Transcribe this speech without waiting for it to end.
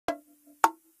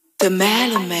The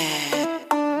Mellow Man.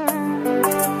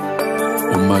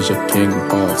 OMAJ King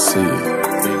POSSE.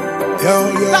 Yo,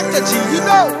 Dr. G, you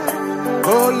know.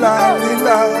 Oh la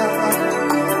la.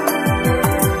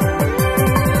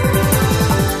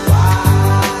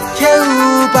 Que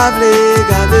ou pa vle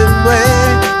gade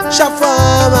mwen, chaque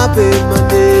fois m'a pe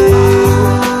demandé.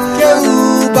 Que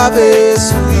ou pa vle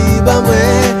souri ba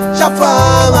mwen, chaque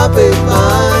fois m'a pe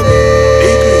demandé.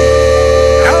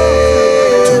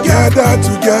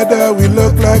 Together we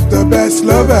look like the best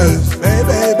lovers.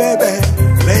 Baby, baby,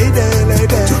 lady,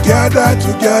 lady.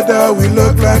 Together we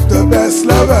look like the best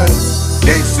lovers.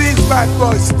 This is bad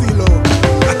boy Stylo.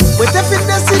 Mwen te fin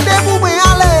deside pou mwen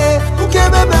ale, pou ke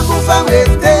mè mè pou fèm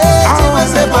rete. Ti mwen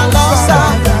se pa lan sa.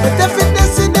 Mwen te fin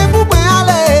deside pou mwen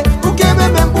ale, pou ke mè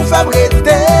mè pou fèm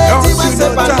rete. Ti mwen se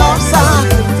pa lan sa.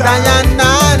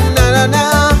 Diana, nanana,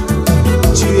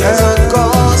 tu es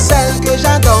encore celle que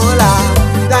j'adore là.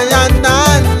 Diana,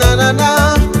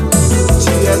 nanana,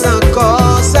 tu es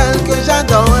encore celle que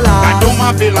j'adore là. Gado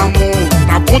ma fe l'amour,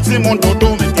 ta konti mon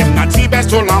dodo, men tem na ti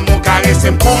besto l'amour, caresse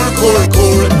m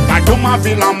cool. Gado ma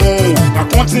fe l'amour, ta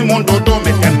konti mon dodo,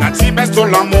 men tem na ti besto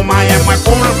l'amour, ma yem mwen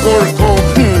cool.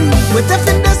 Mwen te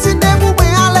fin deside pou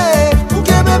mwen ale, pou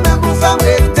ke mè mè pou fèm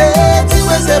rete. Ti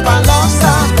mwen se pa lan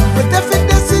sa. Mwen te fin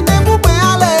deside pou mwen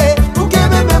ale, pou ke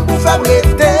mè mè pou fèm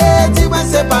rete. Ti mwen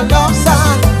se pa lan sa.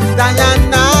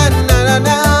 Diana,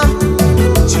 nanana,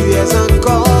 tu es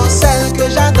encore celle que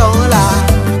j'adore là.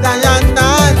 Diana,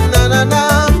 nanana,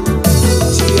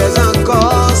 tu es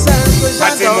encore celle que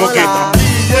j'adore là.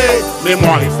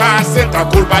 Mémoire effacée, ta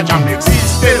coule pas jamais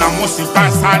existé, l'amour si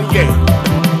pas salié.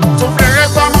 Souffler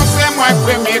recommencer, moi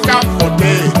premier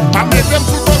capoté. Pas mettre un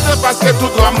petit côté parce que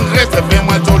tout doit me rester.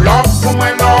 Moi tout love pour moi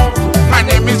love. My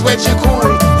name is Wedgie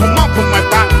Cool. Pour moi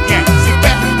pas bien. Si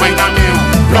t'es moi d'amour.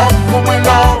 Love pour moi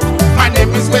love. My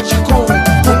name is Wedgie Cool.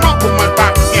 Pour moi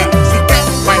pas bien. Si t'es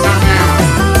moi d'amour.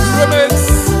 Remix.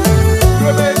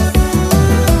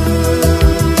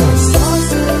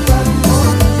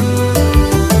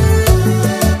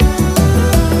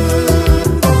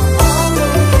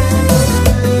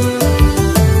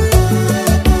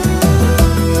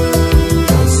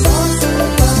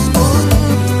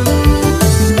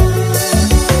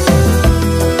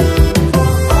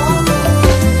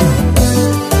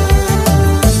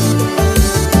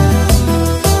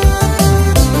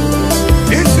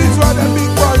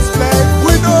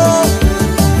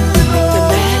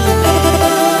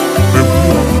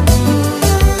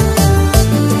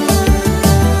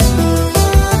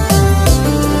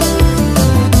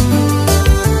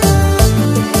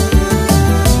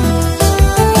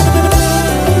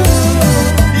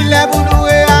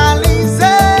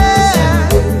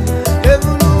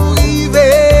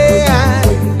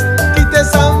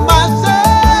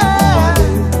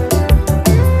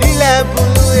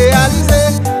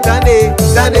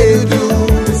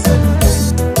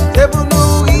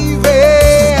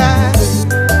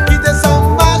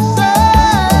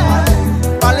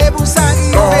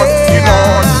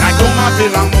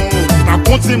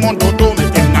 Mon dodo, mais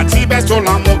t'es na ti besto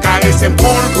l'amour, caresse m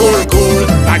cool.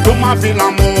 Gado ma fe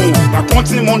l'amour, ta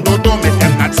konti mon dodo, mais t'es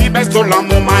na ti besto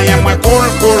l'amour, ma yem mwen cool.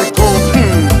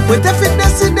 Mwen te fin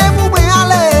deside pou mwen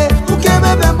ale, pou ke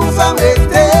mè mè pou fèm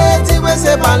rete. Ti mwen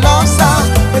se pa lan sa.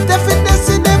 Mwen te fin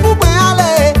deside pou mwen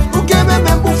ale, pou ke mè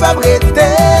mè pou fèm rete.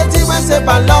 Ti mwen se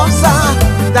pa lan sa.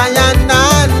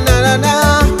 Diana, nanana,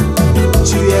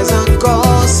 tu es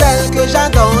encore celle que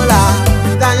j'adore là.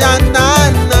 Diana,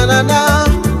 nanana,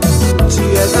 tu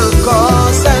es encore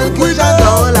celle que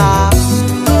j'adore là.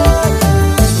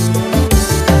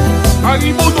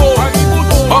 Haribodo,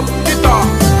 hop, guitar.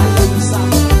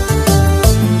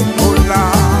 Oh la.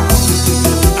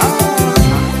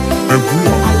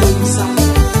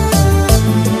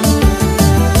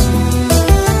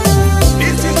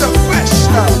 This is a fresh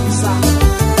start.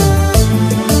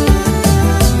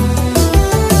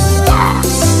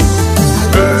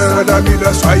 Murder me,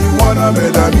 that's why you wanna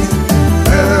murder me.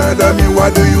 Murder me, why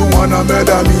do you wanna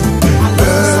murder me?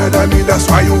 Murder me, that's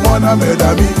why you wanna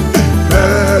murder me.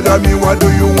 Murder me, why do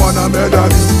you wanna murder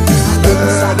me?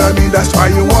 Murder me, that's why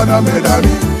you wanna murder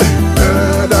me.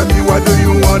 Murder me, why do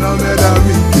you wanna murder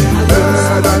me?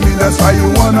 Murder me, that's why you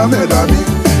wanna murder me.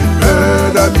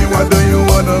 Murder me, why do you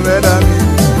wanna murder me?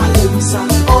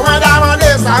 Oh madame,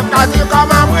 ça m'a dit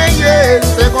comment mouiller.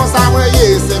 C'est comme ça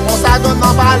mouiller, c'est comme ça qu'on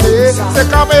en parler. C'est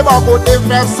quand même bon côté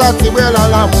faire sortir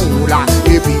l'amour là.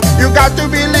 Et puis, you got to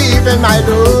believe in my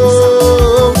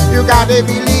love. You gotta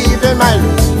believe in my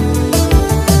love.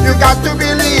 You got to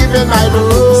believe in my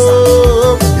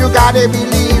love. You gotta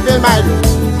believe in my love.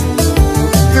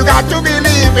 You got to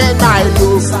believe in my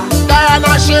love.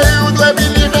 Diana, chérie, you do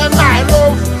believe in my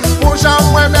love. Pour j'aime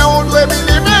moi, mais on doit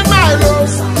believe in my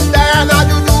love. Diana,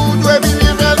 you do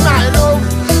believe in my love.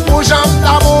 Pour j'aime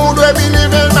d'amour, doit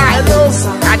believe in my love.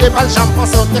 Y'a des balles, j'aime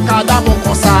penser au cas d'amour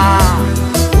comme ça.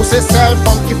 Pour ces seules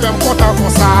femmes qui font content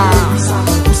comme ça.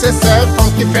 Pour ces seules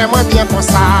femmes qui font moins bien comme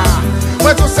ça.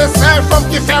 Moi, tous ces seules femmes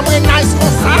qui font moins nice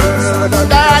comme ça.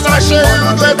 Diana, chérie,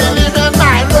 you do believe in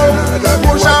my love.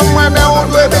 Pour j'aime moi, mais on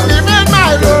doit believe in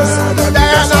my love.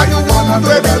 Diana, you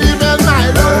do believe in my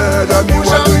love. Pour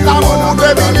j'aime d'amour,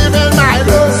 doit believe in my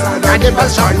love. Y'a des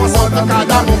belles gens qui sont de cas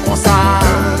d'amour comme ça.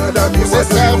 Pour ces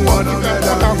seules femmes qui font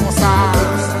content comme ça.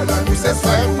 Pour ces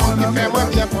seules